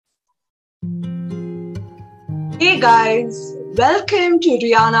Hey guys, welcome to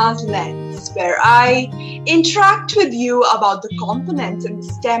Rihanna's Lens, where I interact with you about the components in the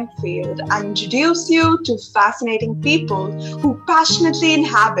STEM field and introduce you to fascinating people who passionately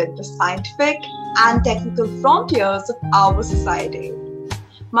inhabit the scientific and technical frontiers of our society.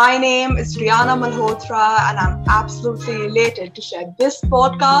 My name is Rihanna Malhotra, and I'm absolutely elated to share this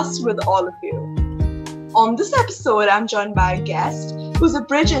podcast with all of you. On this episode, I'm joined by a guest who's a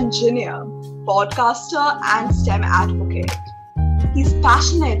bridge engineer, podcaster, and STEM advocate. He's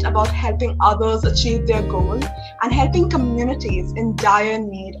passionate about helping others achieve their goal and helping communities in dire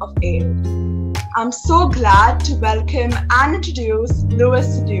need of aid. I'm so glad to welcome and introduce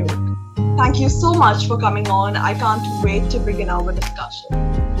Louis Duke. Thank you so much for coming on. I can't wait to begin our discussion.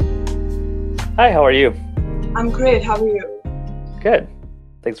 Hi, how are you? I'm great. How are you? Good.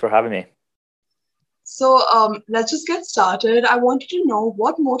 Thanks for having me. So let's just get started. I wanted to know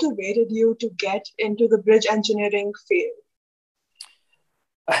what motivated you to get into the bridge engineering field.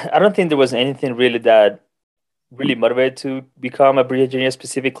 I don't think there was anything really that really motivated to become a bridge engineer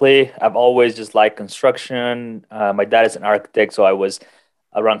specifically. I've always just liked construction. My dad is an architect, so I was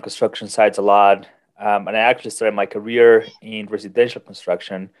around construction sites a lot. And I actually started my career in residential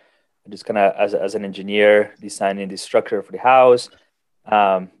construction, just kind of as an engineer, designing the structure for the house.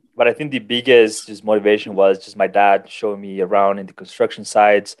 But I think the biggest just motivation was just my dad showing me around in the construction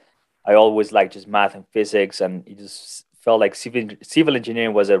sites. I always liked just math and physics, and it just felt like civil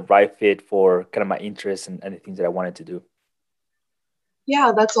engineering was a right fit for kind of my interests and the things that I wanted to do.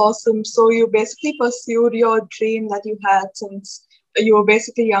 Yeah, that's awesome. So you basically pursued your dream that you had since you were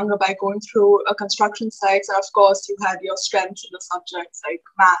basically younger by going through a construction sites. And of course, you had your strengths in the subjects like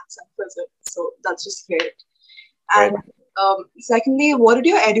maths and physics. So that's just great. And Right. Secondly, what did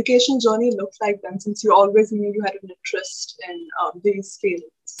your education journey look like then, since you always knew you had an interest in these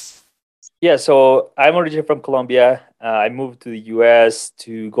fields? Yeah, so I'm originally from Colombia. I moved to the US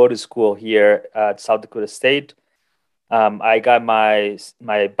to go to school here at South Dakota State. I got my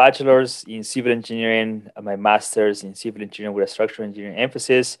bachelor's in civil engineering, my master's in civil engineering with a structural engineering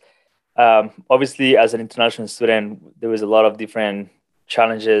emphasis. Obviously, as an international student, there was a lot of different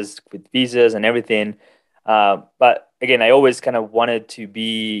challenges with visas and everything. But again, I always kind of wanted to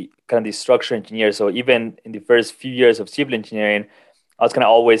be kind of the structural engineer. So even in the first few years of civil engineering, I was kind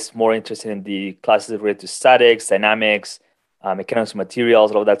of always more interested in the classes related to statics, dynamics, mechanics of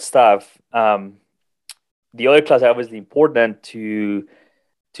materials, all of that stuff. The other class are obviously important to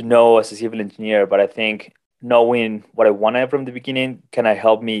know as a civil engineer, but I think knowing what I wanted from the beginning kind of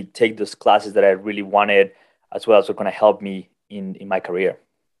helped me take those classes that I really wanted, as well as kind of help me in my career.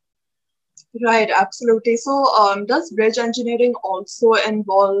 Right, absolutely. So does bridge engineering also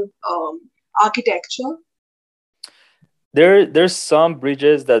involve architecture? There's some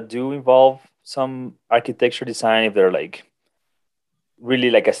bridges that do involve some architecture design if they're like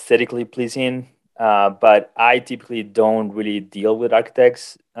really like aesthetically pleasing. But I typically don't really deal with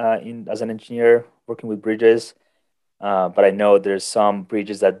architects in as an engineer working with bridges. But I know there's some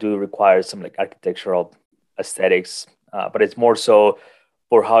bridges that do require some like architectural aesthetics. But it's more so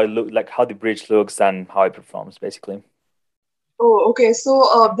for how it look like how the bridge looks and how it performs, basically. Oh, okay.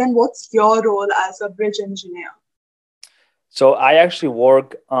 So then what's your role as a bridge engineer? So I actually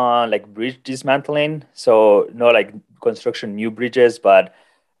work on like bridge dismantling. So not like construction new bridges, but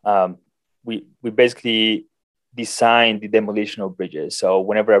um, we basically design the demolition of bridges. So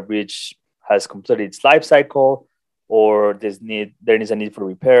whenever a bridge has completed its life cycle, or there is a need for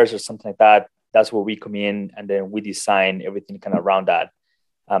repairs or something like that, that's where we come in and then we design everything kind of around that.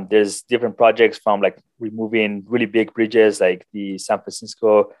 There's different projects from like removing really big bridges like the San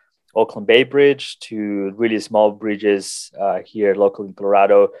Francisco Oakland Bay Bridge to really small bridges here local in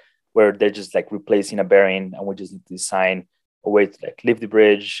Colorado, where they're just like replacing a bearing, and we just need to design a way to like lift the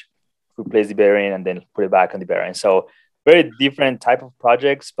bridge, replace the bearing, and then put it back on the bearing. So very different type of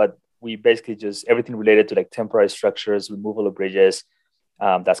projects, but we basically just everything related to like temporary structures, removal of bridges.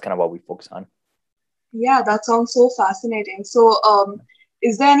 That's kind of what we focus on. Yeah, that sounds so fascinating. So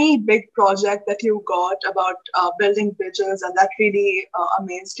is there any big project that you got about building bridges and that really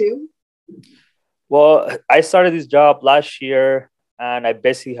amazed you? Well, I started this job last year, and I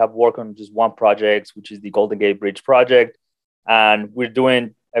basically have worked on just one project, which is the Golden Gate Bridge project. And we're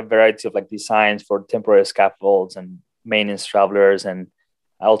doing a variety of like designs for temporary scaffolds and maintenance travelers and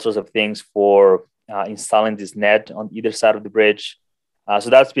all sorts of things for installing this net on either side of the bridge.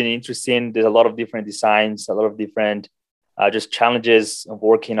 So that's been interesting. There's a lot of different designs, a lot of different just challenges of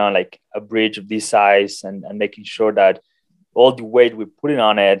working on like a bridge of this size and making sure that all the weight we're putting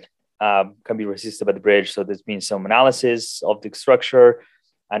on it can be resisted by the bridge. So there's been some analysis of the structure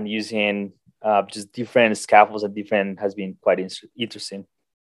and using just different scaffolds and different has been quite interesting.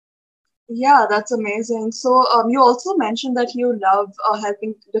 Yeah, that's amazing. So, you also mentioned that you love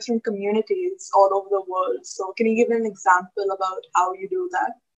helping different communities all over the world. So, can you give an example about how you do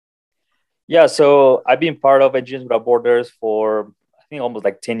that? Yeah, so I've been part of Engineers Without Borders for I think almost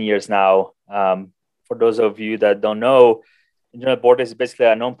like 10 years now. For those of you that don't know, Engineers Without Borders is basically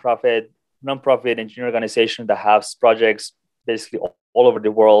a nonprofit engineering organization that has projects basically all over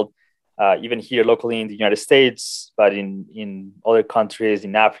the world, even here locally in the United States, but in other countries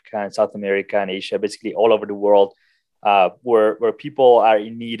in Africa and South America and Asia, basically all over the world, where people are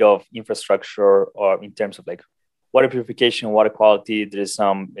in need of infrastructure or in terms of like water purification, water quality. There is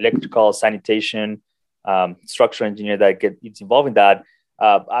some electrical, sanitation, structural engineer that gets involved in that.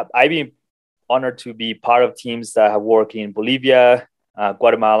 I've been honored to be part of teams that have worked in Bolivia,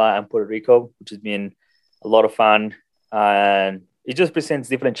 Guatemala, and Puerto Rico, which has been a lot of fun. And it just presents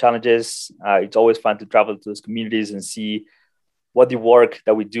different challenges. It's always fun to travel to those communities and see what the work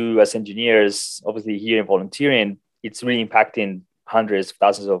that we do as engineers, obviously here in volunteering, it's really impacting hundreds of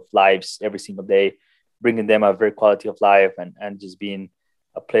thousands of lives every single day, bringing them a very quality of life and just being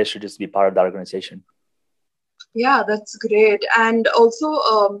a pleasure just to be part of that organization. Yeah, that's great. And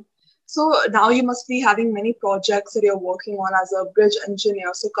also, so now you must be having many projects that you're working on as a bridge engineer.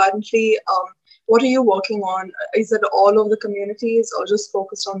 So currently, what are you working on? Is it all over the communities or just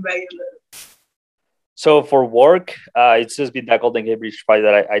focused on where you live? So for work, it's just been that Golden Gate Bridge project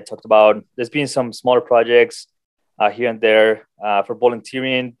that I talked about. There's been some smaller projects here and there. For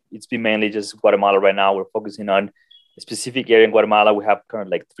volunteering, it's been mainly just Guatemala right now. We're focusing on a specific area in Guatemala. We have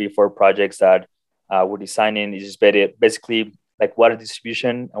currently like 3-4 projects that we're designing. It's just basically like water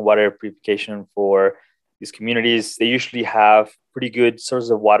distribution and water purification for these communities. They usually have pretty good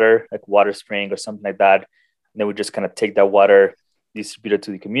sources of water, like water spring or something like that. And then we just kind of take that water, distribute it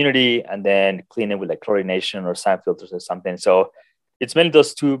to the community, and then clean it with like chlorination or sand filters or something. So it's mainly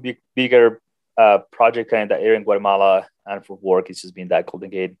those two bigger project kind of that area in Guatemala, and for work, it's just been that Golden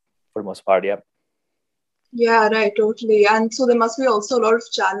Gate for the most part. Yeah. Yeah, right, totally. And so there must be also a lot of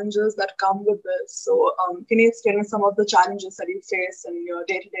challenges that come with this. So, can you explain some of the challenges that you face in your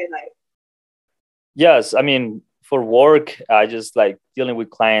day-to-day life? Yes, I mean for work, I just like dealing with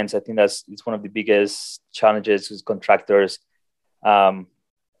clients. I think it's one of the biggest challenges with contractors. Um,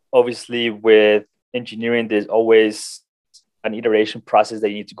 Obviously, with engineering, there's always an iteration process that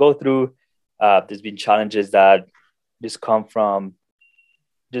you need to go through. There's been challenges that just come from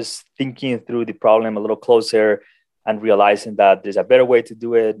just thinking through the problem a little closer and realizing that there's a better way to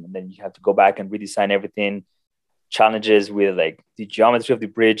do it. And then you have to go back and redesign everything. Challenges with like the geometry of the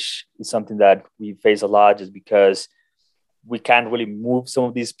bridge is something that we face a lot just because we can't really move some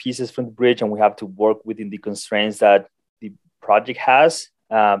of these pieces from the bridge and we have to work within the constraints that the project has.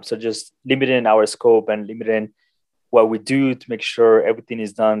 So just limiting our scope and limiting what we do to make sure everything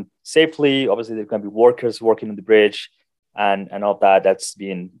is done safely. Obviously, there can be workers working on the bridge and all that. That's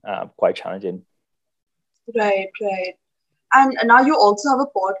been quite challenging. Right, right. And now you also have a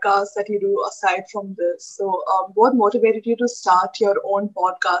podcast that you do aside from this. So, what motivated you to start your own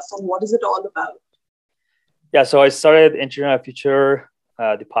podcast and what is it all about? Yeah, so I started Engineering Our Future,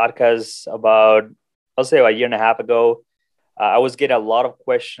 the podcast about, I'll say, a year and a half ago. I was getting a lot of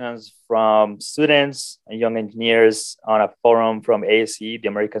questions from students and young engineers on a forum from ASE, the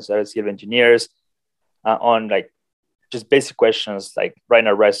American Society of Engineers, on like just basic questions like writing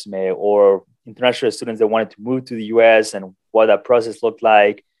a resume or international students that wanted to move to the US and what that process looked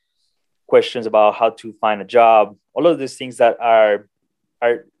like, questions about how to find a job, all of these things that are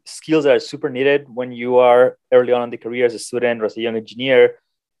skills that are super needed when you are early on in the career as a student or as a young engineer,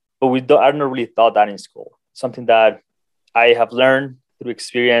 but I don't really thought that in school. Something that I have learned through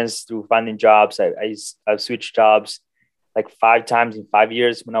experience, through finding jobs. I've switched jobs like 5 times in 5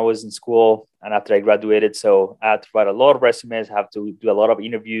 years when I was in school and after I graduated. So I had to write a lot of resumes, have to do a lot of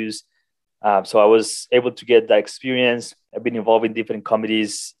interviews. So I was able to get that experience. I've been involved in different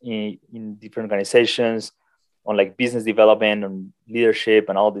committees in different organizations on like business development and leadership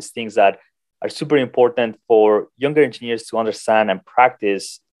and all these things that are super important for younger engineers to understand and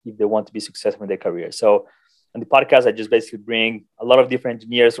practice if they want to be successful in their career. So on the podcast, I just basically bring a lot of different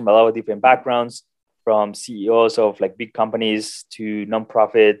engineers from a lot of different backgrounds, from CEOs of like big companies to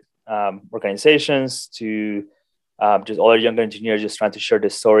nonprofit organizations to just other younger engineers just trying to share their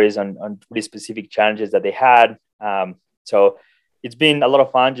stories on really specific challenges that they had. So it's been a lot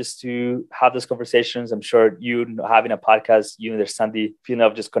of fun just to have those conversations. I'm sure you having a podcast, you understand the feeling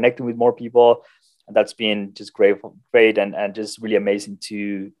of just connecting with more people. And that's been just great and just really amazing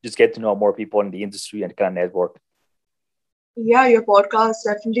to just get to know more people in the industry and kind of network. Yeah, your podcast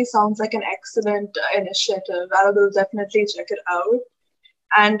definitely sounds like an excellent initiative. I will definitely check it out.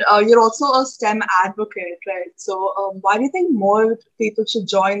 And you're also a STEM advocate, right? So, why do you think more people should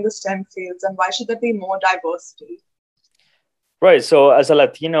join the STEM fields and why should there be more diversity? Right. So as a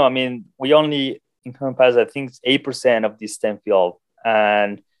Latino, I mean, we only encompass, I think, 8% of the STEM field,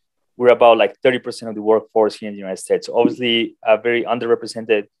 and we're about like 30% of the workforce here in the United States. So obviously, a very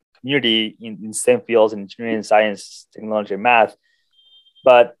underrepresented community in STEM fields in engineering, science, technology, and math.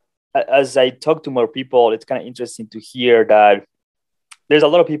 But as I talk to more people, it's kind of interesting to hear that there's a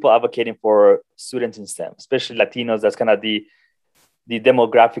lot of people advocating for students in STEM, especially Latinos. That's kind of the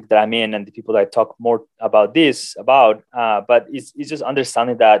demographic that I'm in and the people that I talk more about this about. But it's just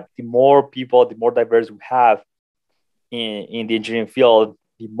understanding that the more people, the more diverse we have in the engineering field,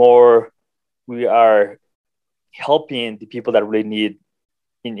 the more we are helping the people that really need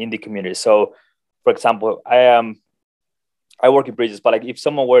in the community. So, for example, I work in bridges, but like if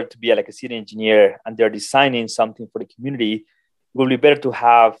someone were to be like a city engineer and they're designing something for the community, it would be better to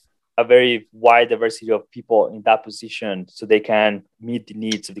have a very wide diversity of people in that position so they can meet the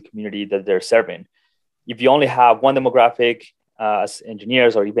needs of the community that they're serving. If you only have one demographic as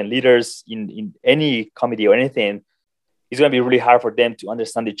engineers or even leaders in any committee or anything, it's going to be really hard for them to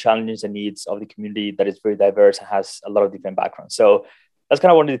understand the challenges and needs of the community that is very diverse and has a lot of different backgrounds. So that's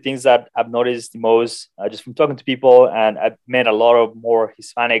kind of one of the things that I've noticed the most just from talking to people. And I've met a lot of more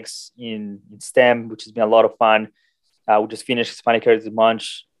Hispanics in STEM, which has been a lot of fun. We just finished Hispanic Heritage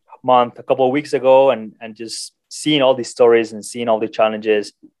Month a couple of weeks ago, and just seeing all these stories and seeing all the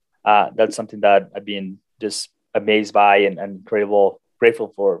challenges. That's something that I've been just amazed by and incredible, grateful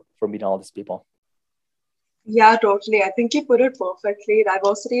for meeting all these people. Yeah, totally. I think you put it perfectly.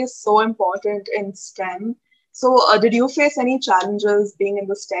 Diversity is so important in STEM. So, did you face any challenges being in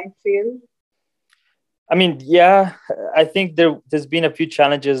the STEM field? I mean, yeah, I think there's been a few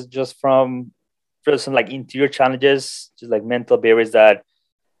challenges just from some like interior challenges, just like mental barriers that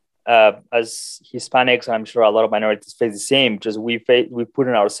as Hispanics, I'm sure a lot of minorities face the same. Just we put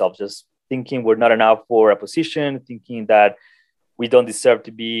in ourselves, just thinking we're not enough for a position, thinking that we don't deserve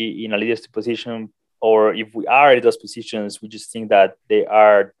to be in a leadership position, or if we are in those positions, we just think that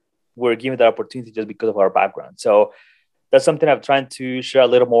we're given that opportunity just because of our background. So that's something I'm trying to share a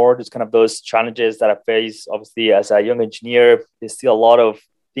little more. Just kind of those challenges that I face. Obviously, as a young engineer, there's still a lot of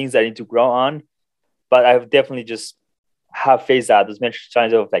things that I need to grow on, but I've definitely just have faced that. There's many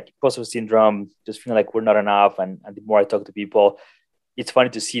challenges of like imposter syndrome, just feeling like we're not enough. And the more I talk to people, it's funny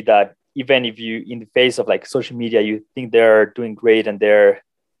to see that even if you, in the face of like social media, you think they're doing great and they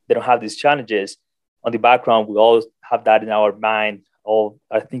don't have these challenges. On the background, we all have that in our mind, all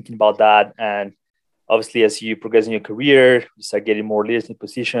are thinking about that. And obviously, as you progress in your career, you start getting more leadership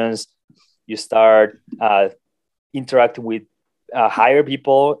positions, you start interacting with higher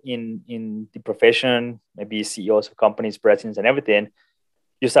people in the profession, maybe CEOs of companies, presidents, and everything.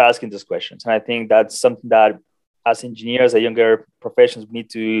 You start asking those questions, and I think that's something that as engineers, as younger professions, we need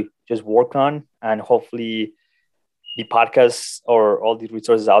to just work on, and hopefully, the podcasts or all the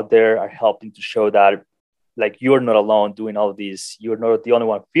resources out there are helping to show that like you're not alone doing all of these. You're not the only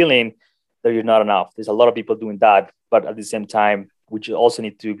one feeling that you're not enough. There's a lot of people doing that, but at the same time, we also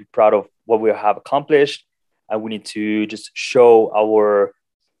need to be proud of what we have accomplished, and we need to just show our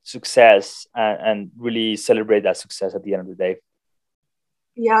success and really celebrate that success at the end of the day.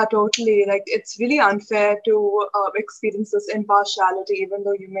 Yeah, totally. Like, it's really unfair to experience this impartiality, even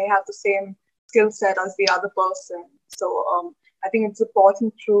though you may have the same skill set as the other person. So, I think it's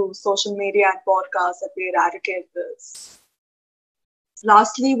important through social media and podcasts that we eradicate this.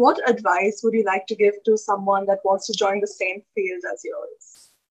 Lastly, what advice would you like to give to someone that wants to join the same field as yours?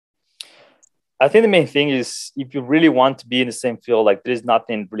 I think the main thing is if you really want to be in the same field, like there's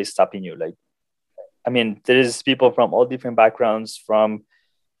nothing really stopping you. Like, I mean, there is people from all different backgrounds, from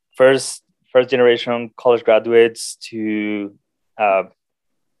first generation college graduates to uh,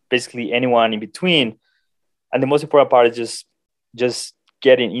 basically anyone in between. And the most important part is just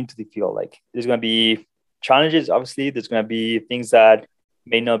getting into the field. Like there's going to be challenges. Obviously, there's going to be things that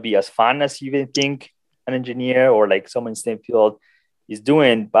may not be as fun as you even think an engineer or like someone in the same field is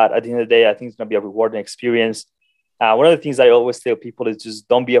doing. But at the end of the day, I think it's going to be a rewarding experience. One of the things I always tell people is just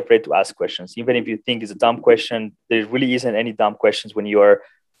don't be afraid to ask questions. Even if you think it's a dumb question, there really isn't any dumb questions when you are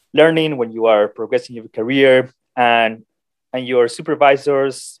learning, when you are progressing your career, and your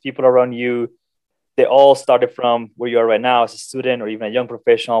supervisors, people around you, they all started from where you are right now as a student or even a young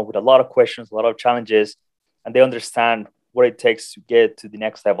professional with a lot of questions, a lot of challenges, and they understand what it takes to get to the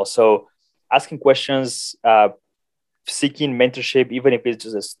next level. So asking questions, seeking mentorship, even if it's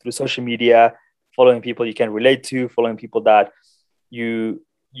just through social media, following people you can relate to, following people that you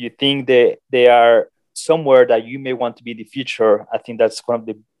think they are somewhere that you may want to be in the future. I think that's one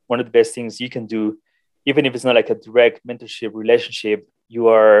of the best things you can do, even if it's not like a direct mentorship relationship. You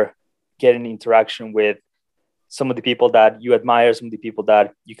are getting interaction with some of the people that you admire, some of the people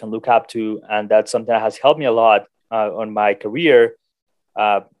that you can look up to, and that's something that has helped me a lot on my career,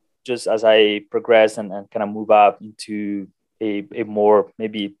 just as I progress and kind of move up into a more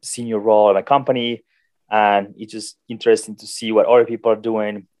maybe senior role in a company. And it's just interesting to see what other people are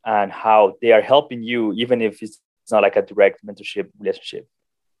doing and how they are helping you, even if it's not like a direct mentorship relationship.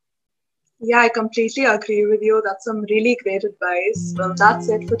 Yeah, I completely agree with you. That's some really great advice. Well, that's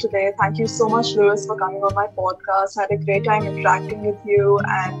it for today. Thank you so much, Louis, for coming on my podcast. I had a great time interacting with you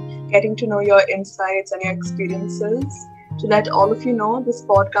and getting to know your insights and your experiences. To let all of you know, this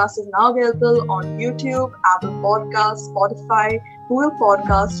podcast is now available on YouTube, Apple Podcasts, Spotify, Google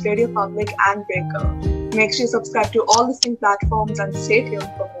Podcasts, Radio Public, and Breaker. Make sure you subscribe to all listening platforms and stay tuned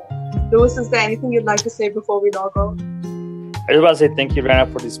for more. Louis, is there anything you'd like to say before we log out? I just want to say thank you,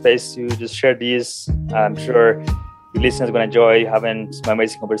 Rihanna, for this space to just share these. I'm sure your listeners are going to enjoy having some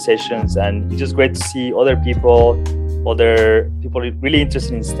amazing conversations, and it's just great to see other people really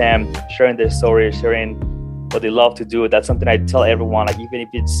interested in STEM, sharing their stories, sharing what they love to do. That's something I tell everyone, like even if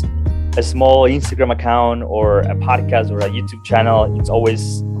it's a small Instagram account or a podcast or a YouTube channel, it's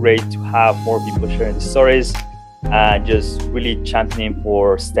always great to have more people sharing the stories and just really championing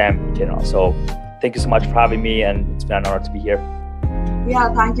for STEM in general. So thank you so much for having me, and it's been an honor to be here.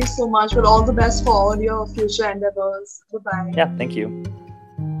 Yeah, thank you so much. Well, all the best for all your future endeavors. Bye-bye. Yeah, thank you.